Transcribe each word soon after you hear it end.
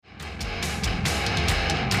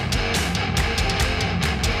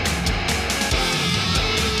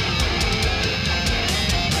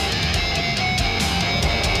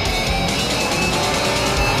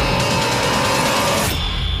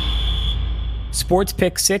Sports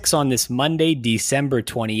Pick 6 on this Monday, December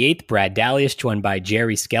 28th. Brad Dalius, joined by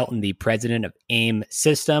Jerry Skelton, the president of AIM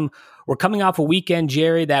System. We're coming off a weekend,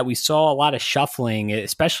 Jerry, that we saw a lot of shuffling,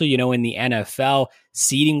 especially, in the NFL.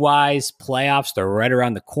 Seeding-wise, playoffs, they're right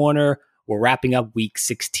around the corner. We're wrapping up Week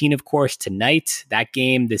 16, of course, tonight. That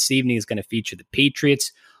game this evening is going to feature the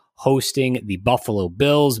Patriots hosting the Buffalo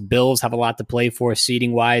Bills. Bills have a lot to play for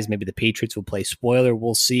seeding-wise. Maybe the Patriots will play spoiler.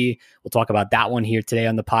 We'll see. We'll talk about that one here today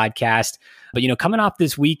on the podcast. But, coming off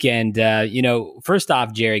this weekend, first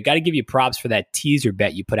off, Jerry, got to give you props for that teaser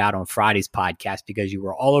bet you put out on Friday's podcast because you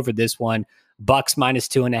were all over this one. Bucks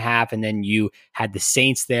 -2.5, and then you had the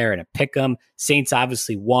Saints there and a pick 'em. Saints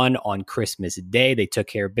obviously won on Christmas Day. They took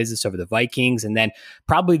care of business over the Vikings, and then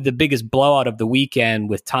probably the biggest blowout of the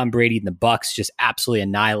weekend with Tom Brady and the Bucks just absolutely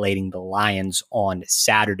annihilating the Lions on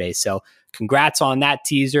Saturday. So congrats on that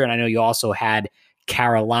teaser, and I know you also had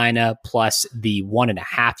Carolina plus the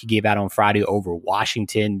 1.5 you gave out on Friday over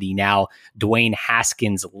Washington, the now Dwayne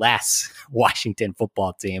Haskins-less Washington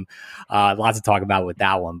football team. Lots to talk about with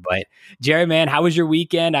that one. But Jerry, man, how was your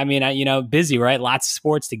weekend? I mean, busy, right? Lots of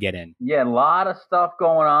sports to get in. Yeah, a lot of stuff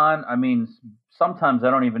going on. I mean, sometimes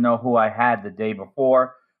I don't even know who I had the day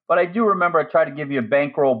before. But I do remember I tried to give you a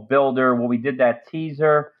bankroll builder when we did that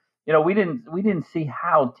teaser. We didn't see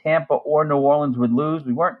how Tampa or New Orleans would lose.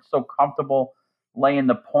 We weren't so comfortable laying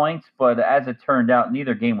the points, but as it turned out,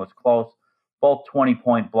 neither game was close. Both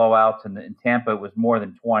 20-point blowouts, and in Tampa it was more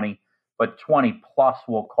than 20, but 20 plus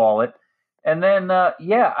we'll call it. And then,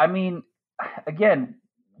 again,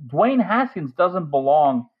 Dwayne Haskins doesn't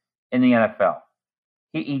belong in the NFL.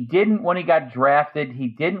 He didn't when he got drafted. He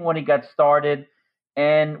didn't when he got started.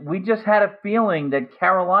 And we just had a feeling that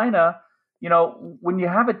Carolina, when you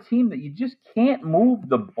have a team that you just can't move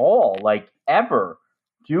the ball, like ever,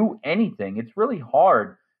 do anything, it's really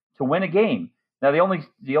hard to win a game. Now,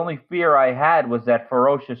 the only fear I had was that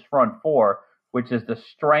ferocious front four, which is the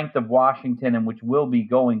strength of Washington and which will be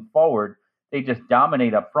going forward. They just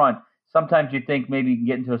dominate up front. Sometimes you think maybe you can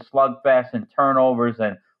get into a slugfest and turnovers,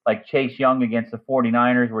 and like Chase Young against the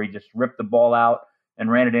 49ers where he just ripped the ball out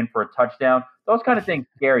and ran it in for a touchdown. Those kind of things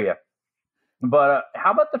scare you. But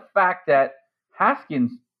how about the fact that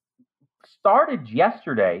Haskins started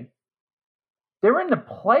yesterday? They're in the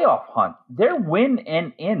playoff hunt. They're win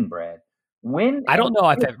and in, Brad. Win. I don't know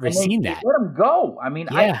if I've ever seen that. Let them go. I mean,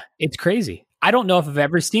 it's crazy. I don't know if I've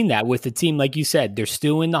ever seen that with a team like you said. They're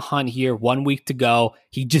still in the hunt here. 1 week to go.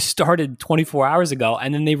 He just started 24 hours ago,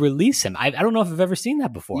 and then they release him. I don't know if I've ever seen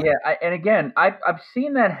that before. Yeah, and again, I've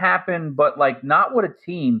seen that happen, but like not with a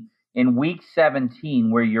team in week 17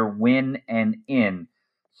 where you're win and in.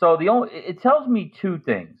 So it tells me two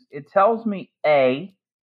things. It tells me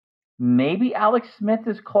maybe Alex Smith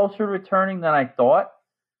is closer to returning than I thought,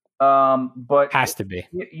 but has to be.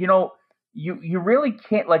 You really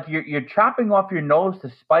can't, like, you're chopping off your nose to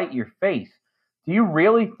spite your face. Do you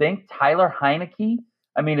really think Tyler Heinicke?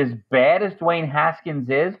 I mean, as bad as Dwayne Haskins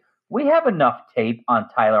is, we have enough tape on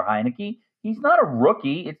Tyler Heinicke. He's not a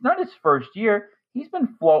rookie. It's not his first year. He's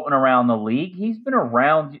been floating around the league. He's been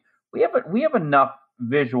around. We have enough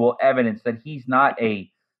visual evidence that he's not a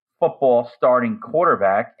football starting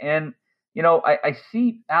quarterback. And, I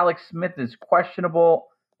see Alex Smith is questionable.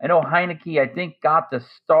 I know Heinicke, I think, got the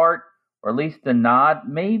start, or at least the nod.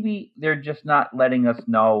 Maybe they're just not letting us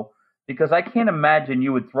know, because I can't imagine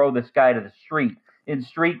you would throw this guy to the street in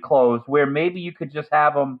street clothes where maybe you could just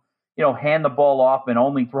have him, hand the ball off and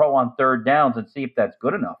only throw on third downs and see if that's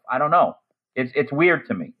good enough. I don't know. It's weird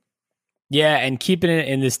to me. Yeah, and keeping it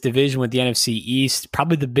in this division with the NFC East,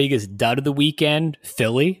 probably the biggest dud of the weekend,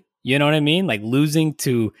 Philly. You know what I mean? Like losing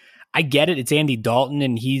to, I get it, it's Andy Dalton,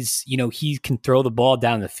 and he can throw the ball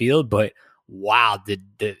down the field, but wow, the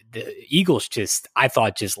Eagles just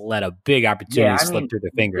let a big opportunity slip through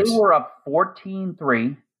their fingers. They were up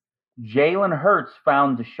 14-3. Jalen Hurts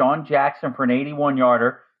found Deshaun Jackson for an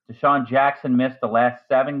 81-yarder. Deshaun Jackson missed the last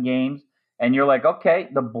 7 games, and you're like, okay,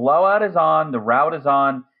 the blowout is on, the route is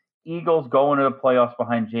on. Eagles go into the playoffs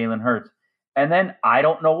behind Jalen Hurts. And then I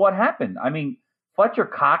don't know what happened. I mean, Fletcher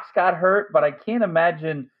Cox got hurt, but I can't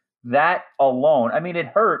imagine that alone. I mean, it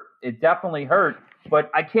hurt. It definitely hurt.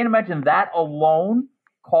 But I can't imagine that alone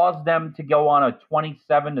caused them to go on a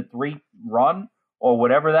 27-3 run or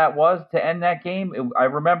whatever that was to end that game. I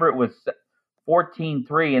remember it was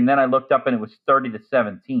 14-3, and then I looked up and it was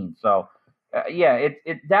 30-17. So,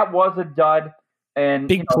 that was a dud. And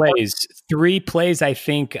big plays, 3 plays, I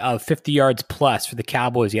think, of 50 yards plus for the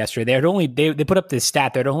Cowboys yesterday. They put up this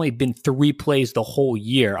stat. There had only been 3 plays the whole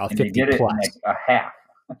year of 50 plus. In like a half.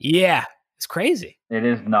 Yeah, it's crazy. It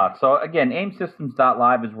is nuts. So again,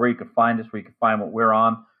 aimsystems.live is where you can find us, where you can find what we're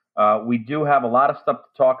on. We do have a lot of stuff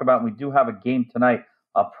to talk about. We do have a game tonight.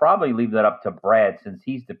 I'll probably leave that up to Brad since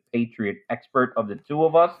he's the Patriot expert of the two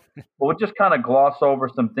of us. But we'll just kind of gloss over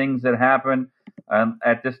some things that happen.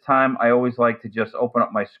 At this time, I always like to just open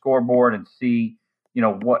up my scoreboard and see,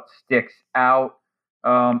 what sticks out.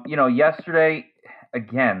 Yesterday,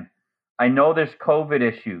 again, I know there's COVID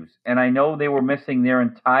issues, and I know they were missing their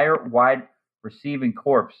entire wide receiving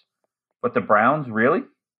corps. But the Browns, really?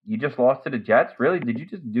 You just lost to the Jets? Really? Did you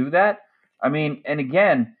just do that? I mean, and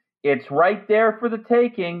again, it's right there for the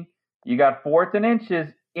taking. You got 4th and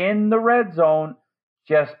inches in the red zone.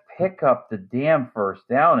 Just pick up the damn first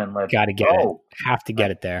down and let's Got to get it. Have to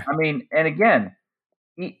get it there. I mean, and again,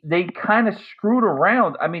 they kind of screwed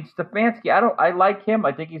around. I mean, Stefanski, I like him.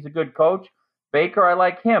 I think he's a good coach. Baker, I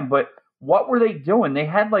like him. But what were they doing? They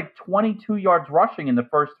had like 22 yards rushing in the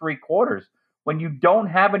first 3 quarters. When you don't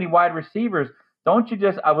have any wide receivers, don't you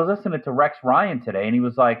just – I was listening to Rex Ryan today, and he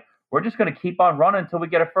was like, we're just going to keep on running until we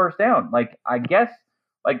get a first down. Like, I guess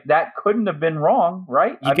like that couldn't have been wrong,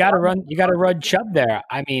 right? You got to run Chubb there.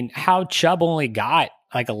 I mean, how Chubb only got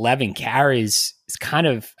like 11 carries is kind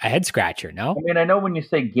of a head scratcher, no? I mean, I know when you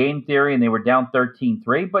say game theory and they were down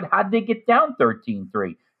 13-3, but how'd they get down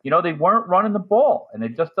 13-3? They weren't running the ball, and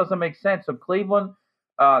it just doesn't make sense. So Cleveland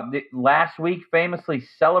last week famously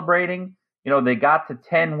celebrating, they got to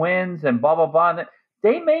 10 wins and blah, blah, blah. And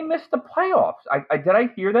they may miss the playoffs. Did I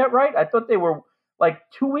hear that right? I thought they were like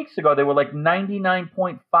 2 weeks ago, they were like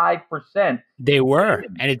 99.5%. They were.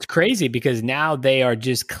 And it's crazy because now they are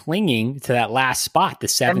just clinging to that last spot, the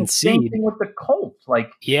 7th seed. Same thing with the Colts.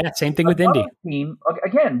 Same thing with Indy. Team,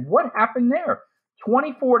 again, what happened there?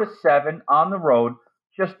 24-7 on the road,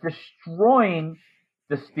 just destroying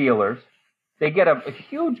the Steelers. They get a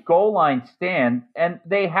huge goal line stand, and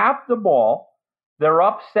they have the ball. They're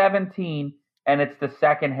up 17, and it's the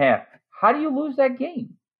second half. How do you lose that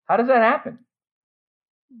game? How does that happen?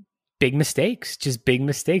 Big mistakes, just big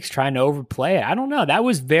mistakes trying to overplay it. I don't know. That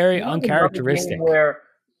was very uncharacteristic. Where,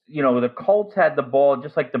 the Colts had the ball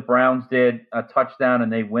just like the Browns did, a touchdown,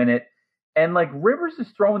 and they win it. And, Rivers is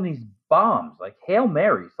throwing these bombs, like Hail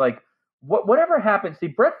Marys. Whatever happened. See,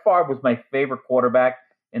 Brett Favre was my favorite quarterback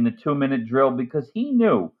in the 2-minute drill because he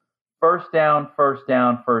knew first down, first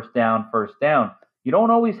down, first down, first down. You don't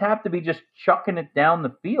always have to be just chucking it down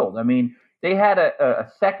the field. I mean, they had a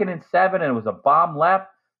 2nd and 7, and it was a bomb left.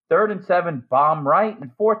 3rd and 7, bomb right,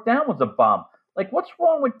 and 4th down was a bomb. What's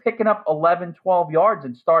wrong with picking up 11, 12 yards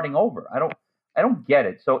and starting over? I don't get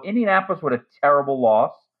it. So Indianapolis with a terrible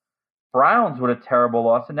loss, Browns with a terrible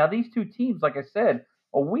loss, and now these two teams, like I said,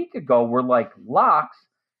 a week ago were like locks,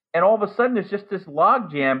 and all of a sudden there's just this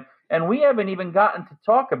logjam, and we haven't even gotten to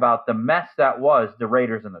talk about the mess that was the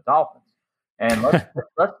Raiders and the Dolphins. And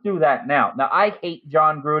let's do that now. Now, I hate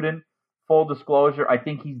John Gruden, full disclosure. I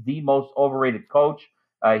think he's the most overrated coach.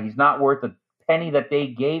 He's not worth a penny that they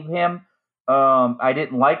gave him. I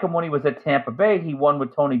didn't like him when he was at Tampa Bay. He won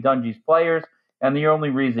with Tony Dungy's players, and the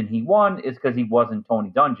only reason he won is because he wasn't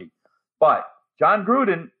Tony Dungy. But John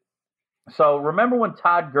Gruden, so remember when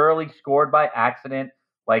Todd Gurley scored by accident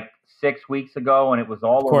 6 weeks ago, and it was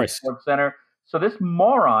all over SportsCenter? So this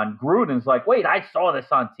moron, Gruden's like, wait, I saw this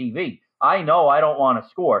on TV. I know I don't want to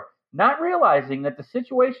score. Not realizing that the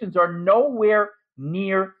situations are nowhere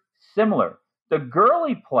near similar. The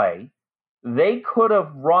Gurley play, they could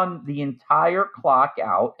have run the entire clock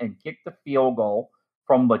out and kicked the field goal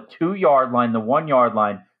from the 2-yard line, the 1-yard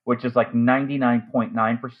line, which is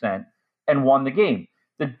 99.9%, and won the game.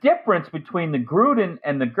 The difference between the Gruden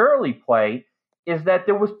and the Gurley play is that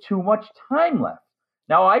there was too much time left.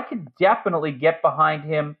 Now, I could definitely get behind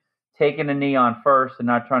him taking a knee on first and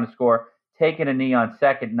not trying to score, taking a knee on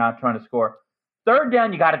second and not trying to score. 3rd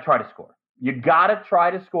down, you got to try to score. You got to try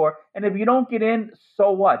to score. And if you don't get in,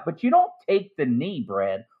 so what? But you don't take the knee,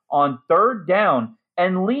 Brad, on 3rd down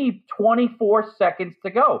and leave 24 seconds to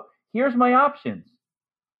go. Here's my options.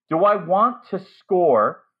 Do I want to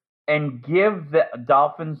score and give the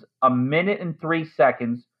Dolphins a minute and 3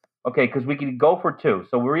 seconds? Okay, because we could go for 2.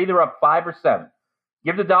 So we're either up 5 or 7.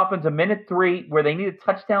 Give the Dolphins a minute 3 where they need a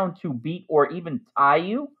touchdown to beat or even tie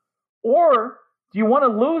you. Or do you want to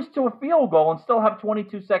lose to a field goal and still have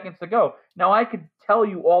 22 seconds to go? Now, I could tell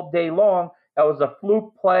you all day long that was a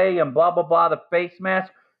fluke play and blah, blah, blah, the face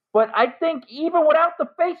mask. But I think even without the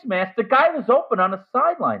face mask, the guy was open on the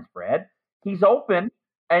sidelines, Brad. He's open,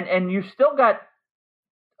 and you still got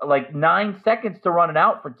 9 seconds to run it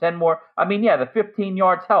out for 10 more. I mean, yeah, the 15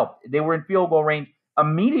 yards helped. They were in field goal range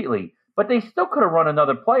immediately. But they still could have run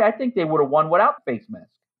another play. I think they would have won without the face mask.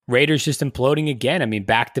 Raiders just imploding again. I mean,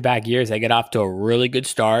 back-to-back years, they get off to a really good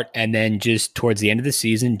start, and then just towards the end of the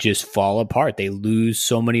season, just fall apart. They lose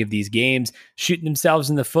so many of these games, shooting themselves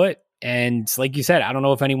in the foot. And like you said, I don't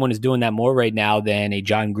know if anyone is doing that more right now than a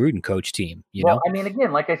John Gruden coach team, you know? I mean,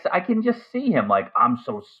 again, like I said, I can just see him like, I'm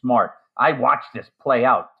so smart. I watched this play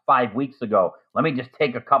out 5 weeks ago. Let me just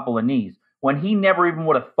take a couple of knees. When he never even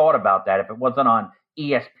would have thought about that if it wasn't on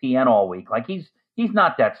ESPN all week. Like he's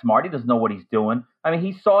not that smart. He doesn't know what he's doing. I mean,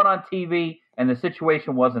 he saw it on TV and the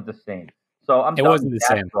situation wasn't the same. So it wasn't the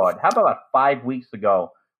same. Fraud. How about 5 weeks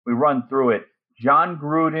ago? We run through it. John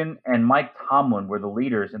Gruden and Mike Tomlin were the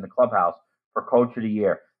leaders in the clubhouse for Coach of the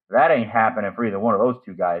Year. That ain't happening for either one of those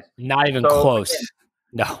two guys. Not even close. Again,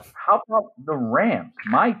 no. How about the Rams,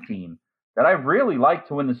 my team, that I really like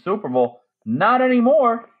to win the Super Bowl? Not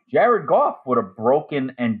anymore. Jared Goff with a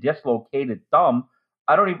broken and dislocated thumb.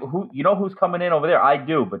 I don't even who's coming in over there. I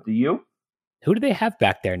do, but do you? Who do they have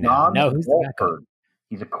back there now? John No, who's the backup?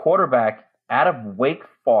 He's a quarterback out of Wake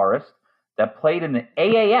Forest that played in the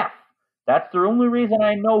AAF. That's the only reason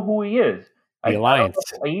I know who he is. The Alliance.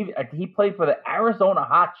 He played for the Arizona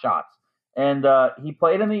Hotshots, and he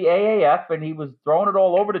played in the AAF, and he was throwing it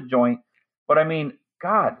all over the joint. But I mean,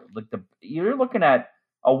 God, you're looking at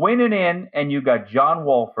a winning in, and you got John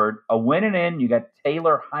Wolford. A winning in, you got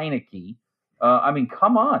Taylor Heineke. I mean,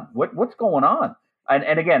 come on, what's going on?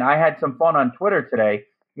 And again, I had some fun on Twitter today.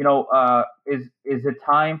 You know, is it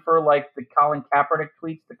time for like the Colin Kaepernick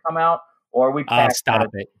tweets to come out, or are we past stop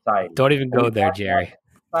it? Society? Don't even go there, Jerry.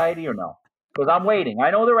 Society or no? Because I'm waiting.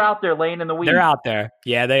 I know they're out there laying in the weeds. They're out there.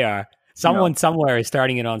 Yeah, they are. Someone somewhere is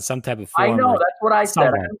starting it on some type of forum. I know. That's what I said. I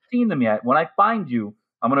haven't seen them yet. When I find you,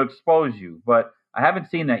 I'm going to expose you. But I haven't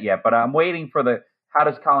seen that yet. But I'm waiting for how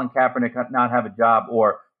does Colin Kaepernick not have a job,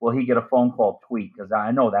 or will he get a phone call tweet? Because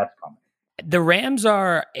I know that's coming. The Rams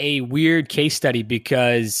are a weird case study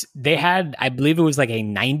because they had, I believe it was like a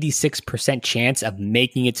 96% chance of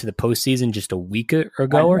making it to the postseason just a week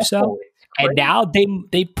ago or so. And now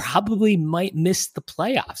they probably might miss the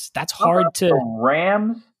playoffs. That's hard to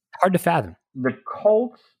fathom. The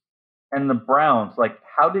Colts and the Browns, like,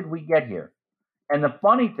 how did we get here? And the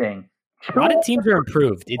funny thing, a lot of teams are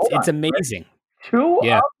improved. It's amazing. Two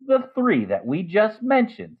of the three that we just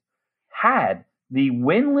mentioned had the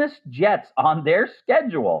winless Jets on their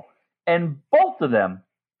schedule, and both of them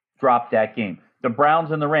dropped that game, the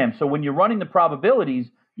Browns and the Rams. So when you're running the probabilities,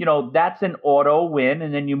 you know, that's an auto win,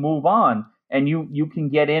 and then you move on, and you can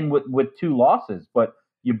get in with two losses, but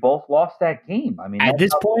you both lost that game. I mean, at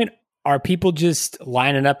this point, are people just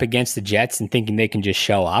lining up against the Jets and thinking they can just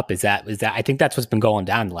show up? Is that? I think that's what's been going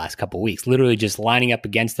down the last couple of weeks. Literally just lining up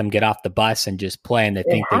against them, get off the bus, and just play, and they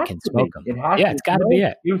think they can smoke them. It's got to be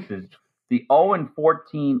it. Excuses. The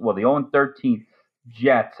 0-14, well, the 0-13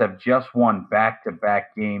 Jets have just won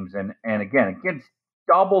back-to-back games, and again against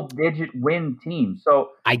double-digit win teams.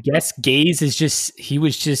 So I guess Gaze was just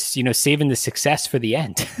saving the success for the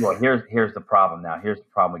end. Well, here's the problem now. Here's the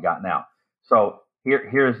problem we got now. So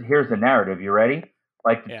here's the narrative. You ready?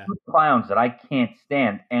 Like the two clowns that I can't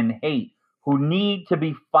stand and hate, who need to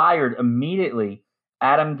be fired immediately.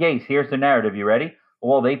 Adam Gase. Here's the narrative. You ready?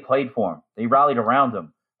 Well, they played for him. They rallied around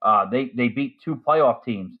him. They beat two playoff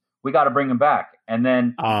teams. We got to bring him back. And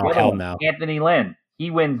then hell no. Anthony Lynn, he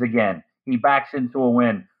wins again. He backs into a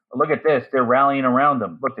win. Look at this. They're rallying around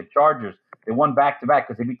him. Look, the Chargers, they won back-to-back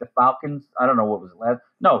because they beat the Falcons. I don't know what was last.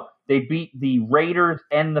 No, they beat the Raiders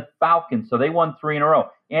and the Falcons, so they won 3 in a row.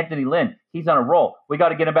 Anthony Lynn, he's on a roll. We got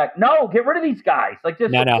to get him back. No, get rid of these guys. Like, this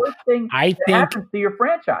is the worst thing that happens to your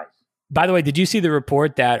franchise. By the way, did you see the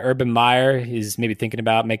report that Urban Meyer is maybe thinking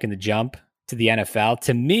about making the jump to the NFL?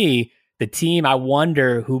 To me, the team I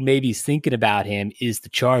wonder who maybe is thinking about him is the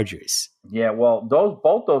Chargers. Yeah, well,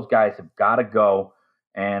 both those guys have got to go.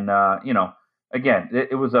 And, again,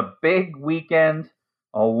 it was a big weekend,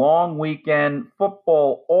 a long weekend,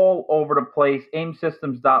 football all over the place.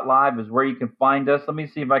 AimSystems.live is where you can find us. Let me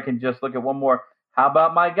see if I can just look at one more. How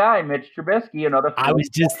about my guy, Mitch Trubisky? I was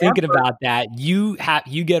just thinking about that. You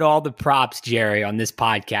get all the props, Jerry, on this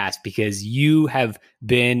podcast because you have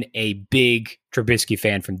been a big Trubisky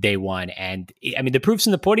fan from day one. And I mean, the proof's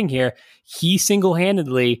in the pudding here. He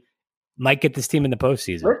single-handedly might get this team in the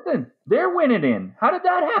postseason. Listen, they're winning in. How did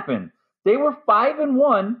that happen? They were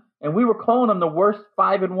 5-1, and we were calling them the worst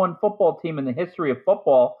 5-1 football team in the history of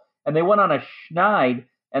football. And they went on a schneid,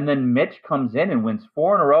 and then Mitch comes in and wins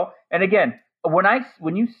 4 in a row. And again,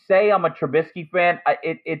 when you say I'm a Trubisky fan,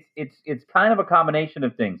 it's kind of a combination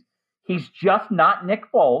of things. He's just not Nick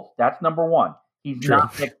Foles. That's number one. He's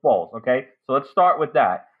not Nick Foles. Okay, so let's start with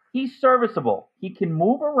that. He's serviceable. He can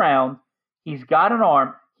move around. He's got an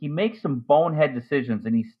arm. he makes some bonehead decisions,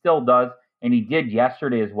 and he still does, and he did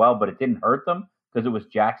yesterday as well, but it didn't hurt them because it was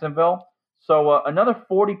Jacksonville. So another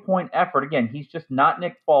 40-point effort. Again, he's just not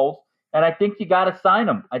Nick Foles, and I think you got to sign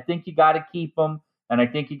him. I think you got to keep him, and I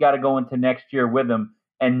think you got to go into next year with him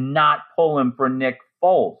and not pull him for Nick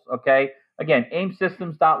Foles, okay? Again,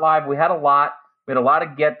 aimsystems.live, we had a lot. We had a lot to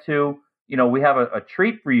get to. We have a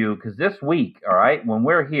treat for you because this week, all right, when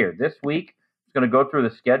we're here, this week, it's going to go through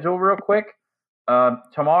the schedule real quick.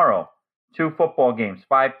 Tomorrow, 2 football games,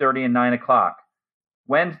 5:30 and 9 o'clock.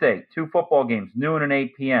 Wednesday, 2 football games, noon and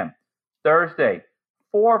 8 p.m. Thursday,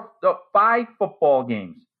 5 football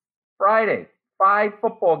games. Friday, 5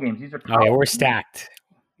 football games. These are we're stacked.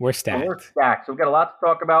 We're stacked. We're stacked. So we've got a lot to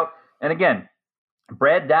talk about. And again,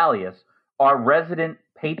 Brad Dalius, our resident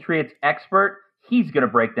Patriots expert, he's going to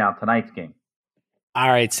break down tonight's game. All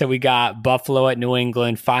right, so we got Buffalo at New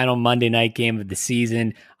England, final Monday night game of the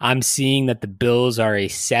season. I'm seeing that the Bills are a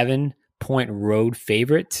 7-point road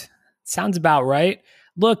favorite. Sounds about right.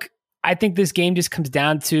 Look, I think this game just comes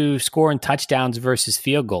down to scoring touchdowns versus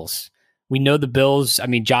field goals. We know the Bills,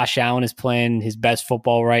 Josh Allen is playing his best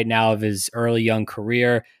football right now of his early young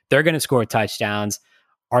career. They're going to score touchdowns.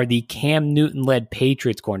 Are the Cam Newton-led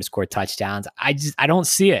Patriots going to score touchdowns? I don't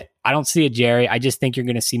see it. I don't see it, Jerry. I just think you're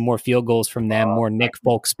going to see more field goals from them, more Nick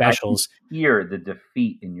Folk specials. I can hear the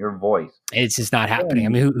defeat in your voice. It's just not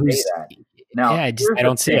happening. Who's now? Yeah, I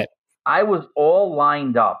don't see it. I was all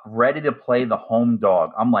lined up, ready to play the home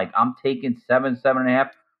dog. I'm taking 7.5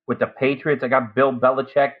 with the Patriots. I got Bill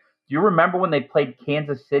Belichick. Do you remember when they played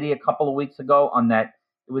Kansas City a couple of weeks ago on that?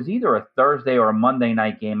 It was either a Thursday or a Monday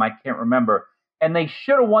night game. I can't remember. And they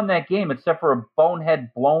should have won that game except for a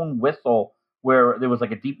bonehead blown whistle where there was a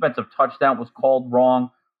defensive touchdown was called wrong.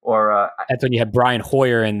 Or that's when you had Brian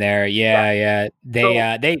Hoyer in there. Yeah.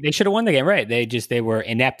 They should have won the game, right? They were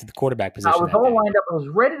inept at the quarterback position. I was all lined up. I was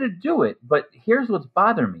ready to do it. But here's what's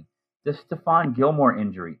bothering me. The Stephon Gilmore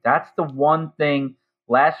injury. That's the one thing.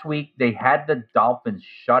 Last week, they had the Dolphins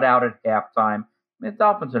shut out at halftime. The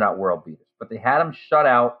Dolphins are not world beaters, but they had them shut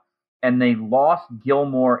out. And they lost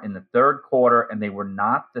Gilmore in the third quarter, and they were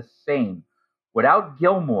not the same. Without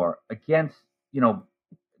Gilmore against,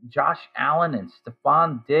 Josh Allen and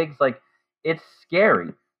Stephon Diggs, it's scary.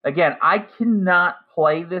 Again, I cannot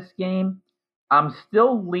play this game. I'm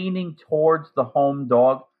still leaning towards the home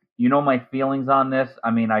dog. You know my feelings on this.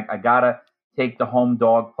 I got to take the home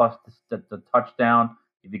dog plus the touchdown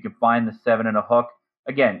if you can find the 7 and a hook.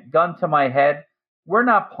 Again, gun to my head, we're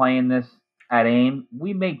not playing this at AIM.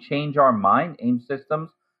 We may change our mind, AIM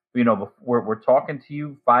Systems. We're talking to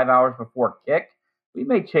you 5 hours before kick. We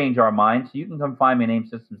may change our mind, so you can come find me at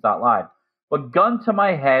aimsystems.live. But gun to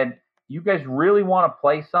my head, you guys really want to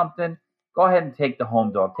play something, go ahead and take the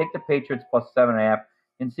home dog. Take the Patriots plus 7.5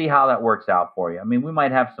 and see how that works out for you. We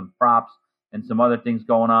might have some props and some other things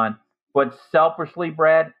going on. But selfishly,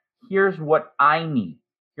 Brad, here's what I need.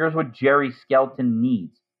 Here's what Jerry Skelton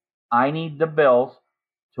needs. I need the Bills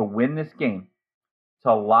to win this game,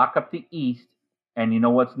 to lock up the East, and you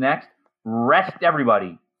know what's next? Rest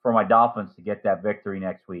everybody for my Dolphins to get that victory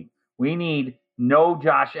next week. We need no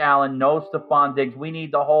Josh Allen, no Stephon Diggs. We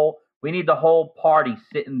need the whole party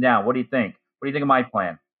sitting down. What do you think? What do you think of my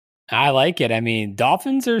plan? I like it.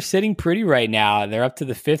 Dolphins are sitting pretty right now. They're up to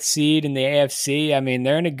the 5th seed in the AFC.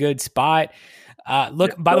 They're in a good spot.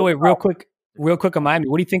 Look, by the way, real quick on Miami,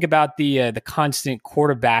 what do you think about the constant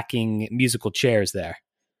quarterbacking musical chairs there?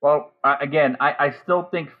 Well, again, I still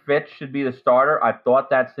think Fitz should be the starter. I've thought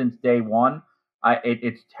that since day one.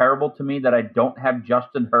 It's terrible to me that I don't have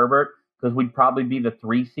Justin Herbert because we'd probably be the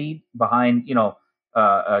 3 seed behind,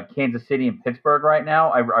 Kansas City and Pittsburgh right now.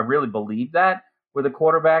 I really believe that with a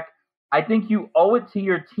quarterback. I think you owe it to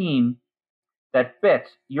your team that Fitz,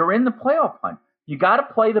 you're in the playoff hunt. You got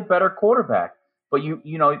to play the better quarterback. But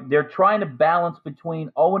they're trying to balance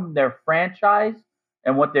between owing their franchise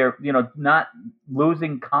and what they're, not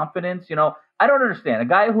losing confidence. I don't understand. A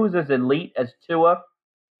guy who's as elite as Tua,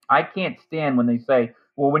 I can't stand when they say,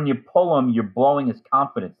 well, when you pull him, you're blowing his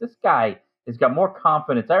confidence. This guy has got more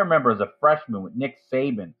confidence. I remember as a freshman with Nick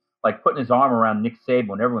Saban, putting his arm around Nick Saban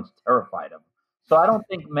when everyone's terrified of him. So I don't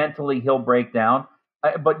think mentally he'll break down.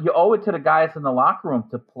 But you owe it to the guys in the locker room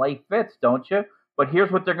to play Fitz, don't you? But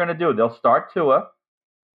here's what they're going to do. They'll start Tua.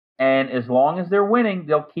 And as long as they're winning,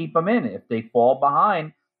 they'll keep them in. If they fall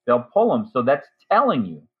behind, they'll pull them. So that's telling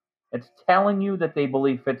you. It's telling you that they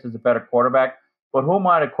believe Fitz is a better quarterback. But who am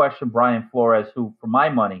I to question Brian Flores, who, for my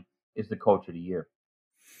money, is the coach of the year?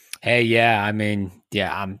 Hey, yeah. I think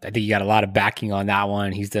you got a lot of backing on that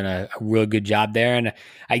one. He's done a real good job there. And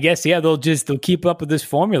I guess, they'll keep up with this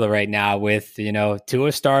formula right now with,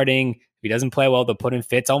 Tua starting, he doesn't play well, they'll put in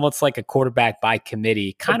Fitz, almost like a quarterback by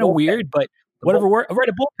committee. Kind of weird, but whatever works. Right,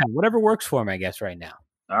 a bullpen, whatever works for him, I guess, right now.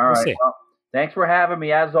 All right. Well, thanks for having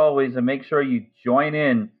me as always, and make sure you join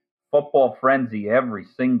in Football Frenzy every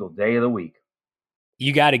single day of the week.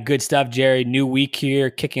 You got it. Good stuff, Jerry. New week here,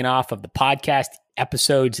 kicking off of the podcast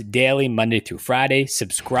episodes daily, Monday through Friday.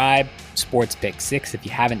 Subscribe, Sports Pick 6, if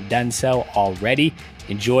you haven't done so already.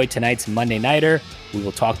 Enjoy tonight's Monday Nighter. We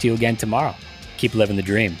will talk to you again tomorrow. Keep living the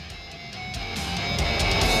dream.